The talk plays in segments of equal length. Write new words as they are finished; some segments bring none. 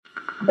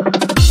Welcome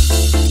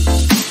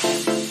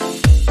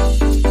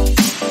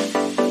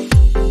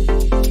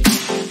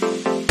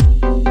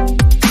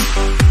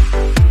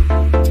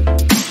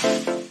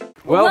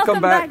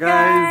back,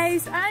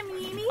 guys. I'm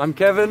Nini. I'm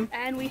Kevin.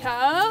 And we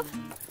have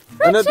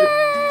Richard.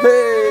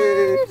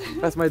 Hey!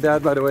 That's my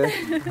dad, by the way.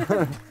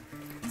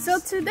 So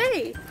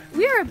today,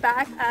 we are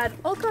back at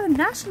Oka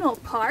National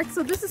Park.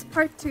 So this is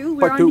part 2.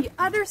 We're on the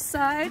other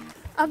side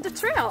of the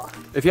trail.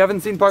 If you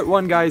haven't seen part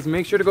 1, guys,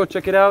 make sure to go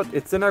check it out.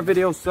 It's in our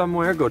video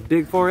somewhere. Go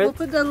dig for it. We'll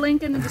put the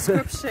link in the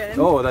description.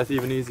 Oh, that's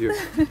even easier.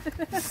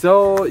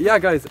 So, yeah,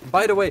 guys,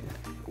 by the way,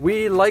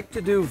 we like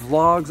to do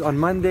vlogs on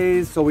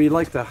Mondays, so we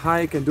like to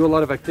hike and do a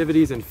lot of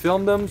activities and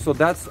film them. So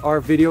that's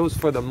our videos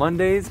for the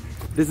Mondays.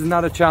 This is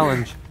not a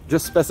challenge,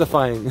 just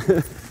specifying.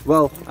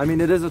 Well, I mean,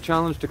 it is a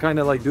challenge to kind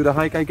of like do the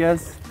hike, I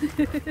guess.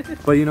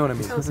 But you know what I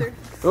mean. Closer.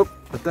 Oh,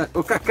 what's that?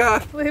 Oh,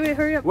 caca! Wait,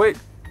 hurry up. Wait.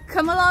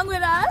 Come along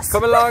with us.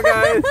 Come along,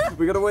 guys.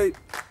 We gotta wait.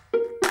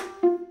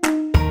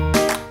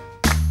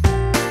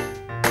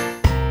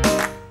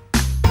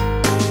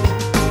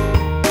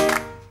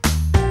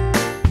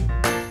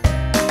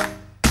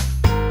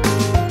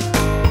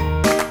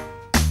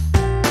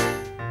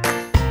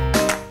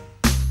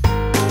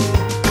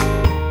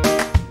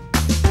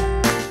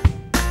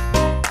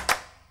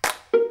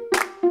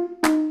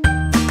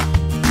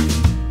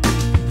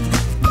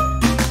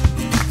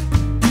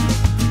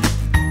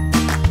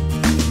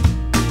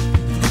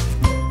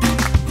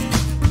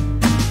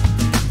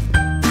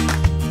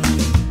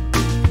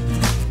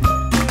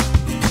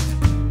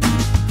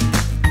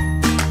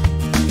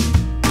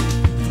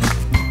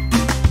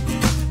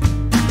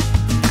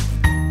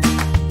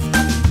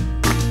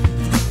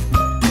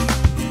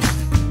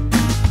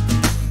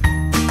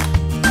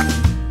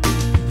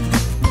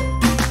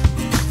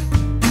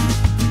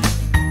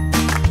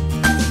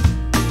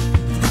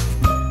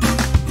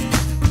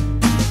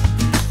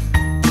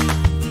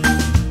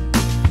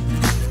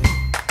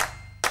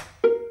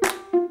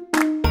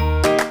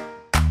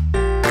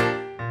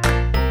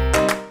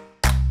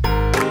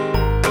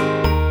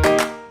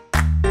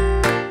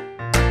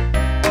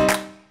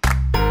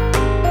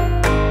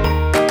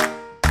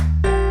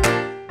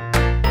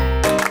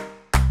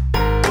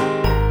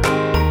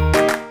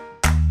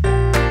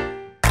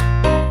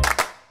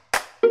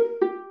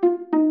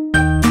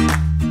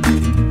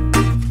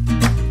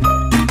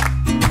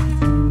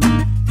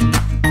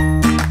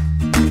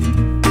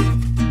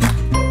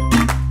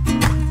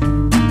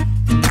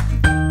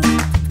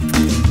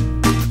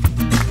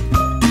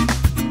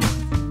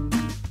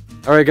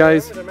 Alright,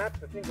 guys,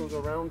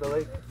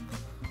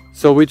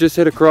 so we just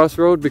hit a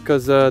crossroad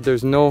because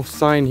there's no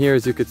sign here.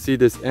 As you can see,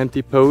 this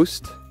empty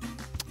post.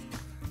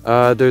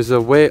 There's a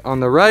way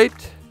on the right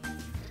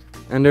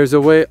and there's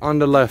a way on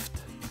the left.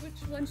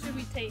 Which one should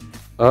we take?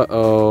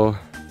 Uh-oh.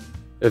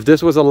 If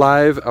this was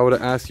alive, I would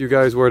have asked you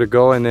guys where to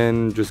go and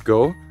then just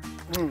go.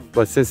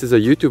 But since it's a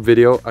YouTube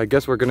video, I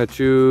guess we're gonna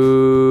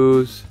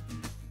choose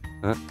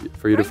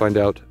for you to find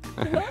out.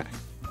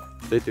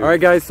 Stay tuned. Alright,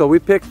 guys, so we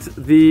picked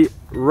the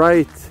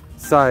right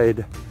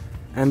side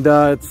and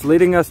it's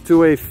leading us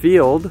to a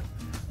field.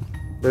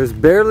 There's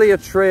barely a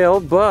trail,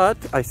 but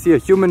I see a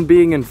human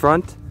being in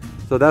front,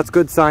 so that's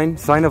good sign.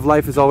 Sign of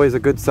life is always a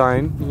good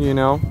sign, you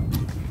know.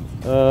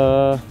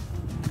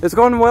 It's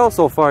going well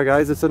so far,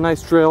 guys. It's a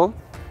nice trail,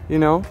 you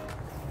know,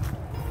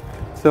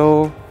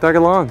 so tag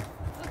along.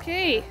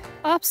 Okay,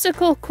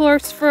 obstacle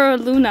course for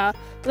Luna.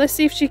 Let's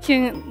see if she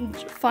can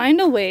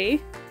find a way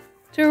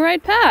to the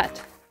right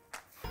path.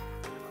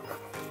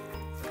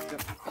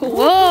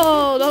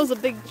 Whoa, that was a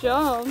big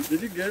jump.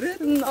 Did you get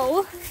it?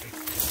 No.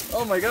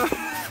 Oh my god.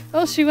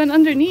 Oh, she went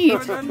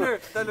underneath. She went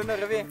under. Luna,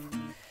 reviens.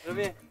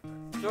 Reviens.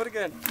 Do it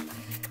again.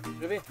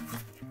 Reviens.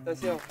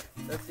 Attention.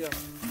 Attention.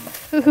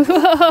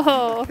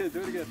 Whoa. Okay,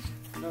 do it again.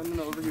 No, over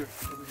here. Over here.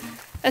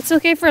 It's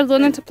okay for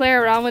Luna to play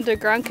around with the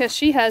ground because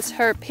she has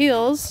her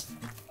peels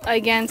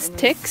against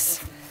ticks.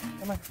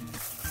 Come on.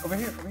 Over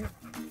here.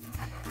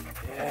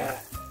 Yeah.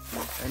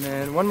 And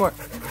then one more.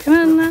 Come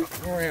on, Luna.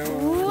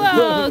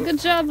 Whoa, good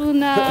job,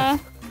 Luna.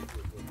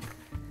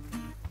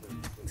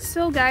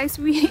 So guys,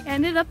 we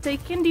ended up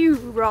taking the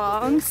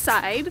wrong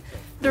side.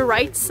 The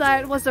right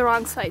side was the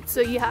wrong side,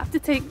 so you have to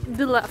take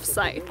the left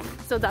side.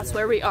 So that's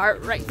where we are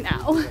right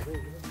now.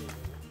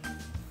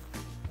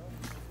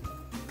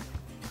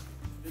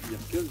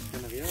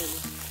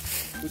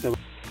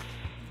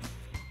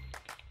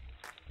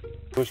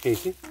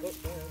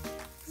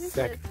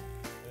 Sec.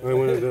 Ouais,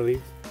 one of the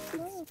leaves.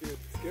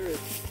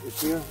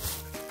 It's here.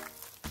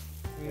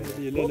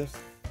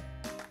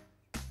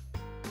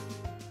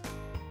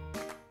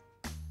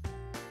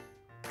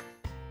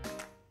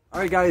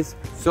 Alright, guys,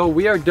 so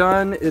we are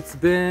done. It's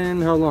been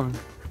how long?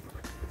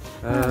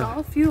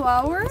 A few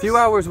hours. Few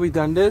hours we've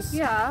done this.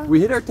 Yeah.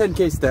 We hit our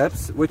 10K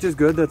steps, which is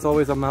good. That's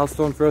always a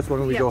milestone for us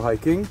when we go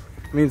hiking.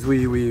 It means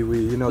we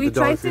you know, the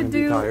dog's gonna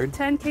be tired. We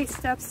try to do 10K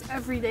steps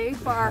every day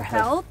for our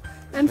health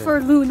and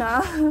for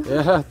Luna.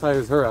 Yeah,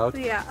 tires her out.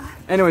 Yeah.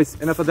 Anyways,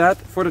 enough of that.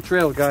 For the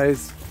trail,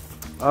 guys.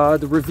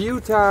 The review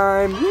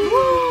time.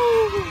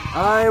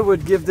 I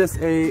would give this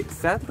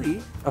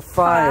sadly, a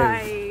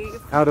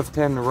 5. out of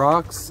 10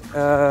 rocks.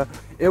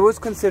 It was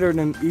considered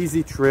an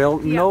easy trail.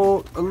 Yeah.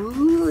 A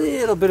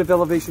little bit of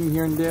elevation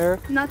here and there.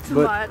 Not too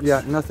but much.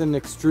 Yeah, nothing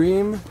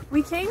extreme.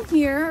 We came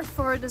here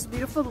for this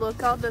beautiful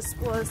lookout. There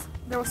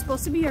was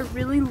supposed to be a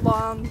really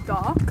long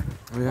dock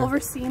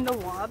overseeing the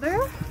water.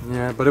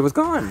 Yeah, but it was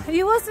gone.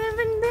 It wasn't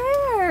even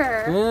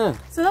there. Yeah.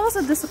 So that was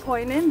a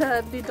disappointment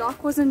that the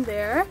dock wasn't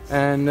there.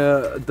 And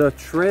the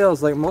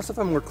trails, like most of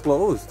them were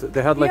closed.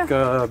 They had like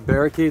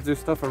barricades or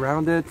stuff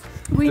around it.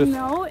 We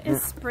know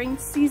it's spring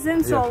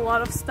season, so a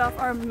lot of stuff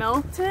are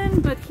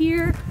melting, but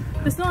here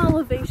there's no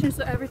elevation,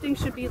 so everything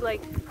should be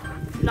like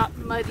not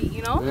muddy,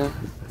 you know? Yeah.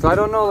 So I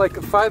don't know, like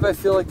 5 I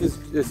feel like is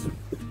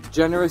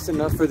generous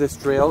enough for this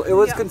trail. It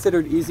was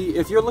considered easy.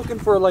 If you're looking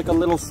for like a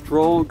little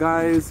stroll,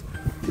 guys,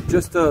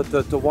 just to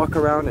walk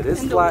around, it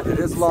is flat, it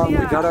is long.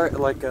 We got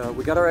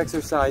our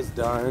exercise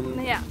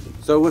done. Yeah.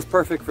 So it was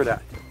perfect for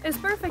that. It's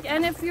perfect.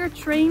 And if you're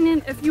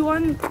training, if you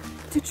want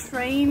to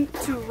train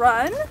to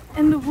run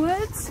in the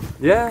woods,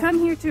 come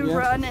here to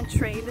run and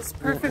train. It's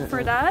perfect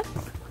for that.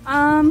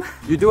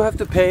 You do have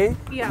to pay,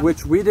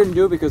 which we didn't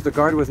do because the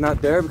guard was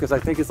not there, because I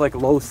think it's like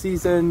low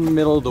season,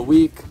 middle of the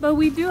week. But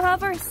we do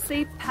have our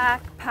SEPAQ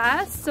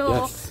Pass,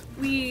 so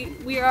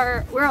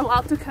we're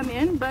allowed to come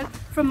in. But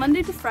from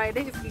Monday to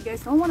Friday, if you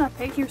guys don't want to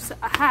pay, here's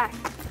a hack.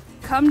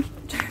 Come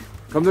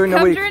during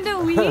the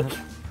week.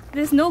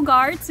 There's no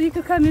guard, so you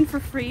could come in for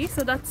free.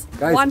 So that's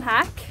one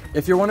hack.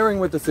 If you're wondering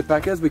what the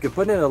SEPAQ is, we could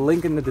put in a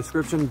link in the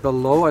description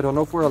below. I don't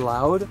know if we're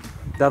allowed.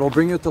 That'll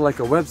bring you to like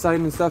a website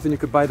and stuff, and you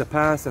could buy the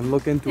pass and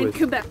look into it. In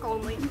Quebec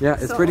only. Yeah,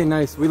 it's pretty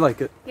nice. We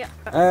like it. Yeah.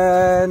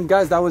 And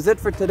guys, that was it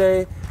for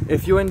today.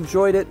 If you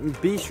enjoyed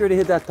it, be sure to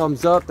hit that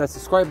thumbs up, that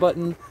subscribe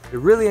button. It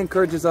really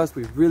encourages us.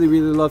 We really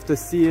love to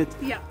see it.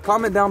 Yeah.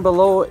 Comment down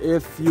below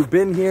if you've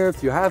been here,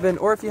 if you haven't,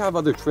 or if you have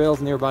other trails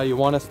nearby you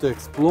want us to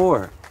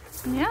explore.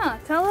 Yeah,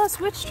 tell us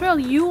which trail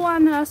you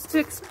want us to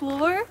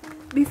explore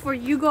before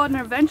you go on an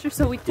adventure,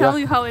 so we tell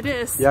you how it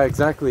is. Yeah,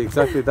 exactly.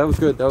 That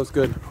was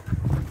good.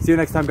 See you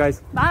next time,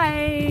 guys.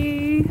 Bye.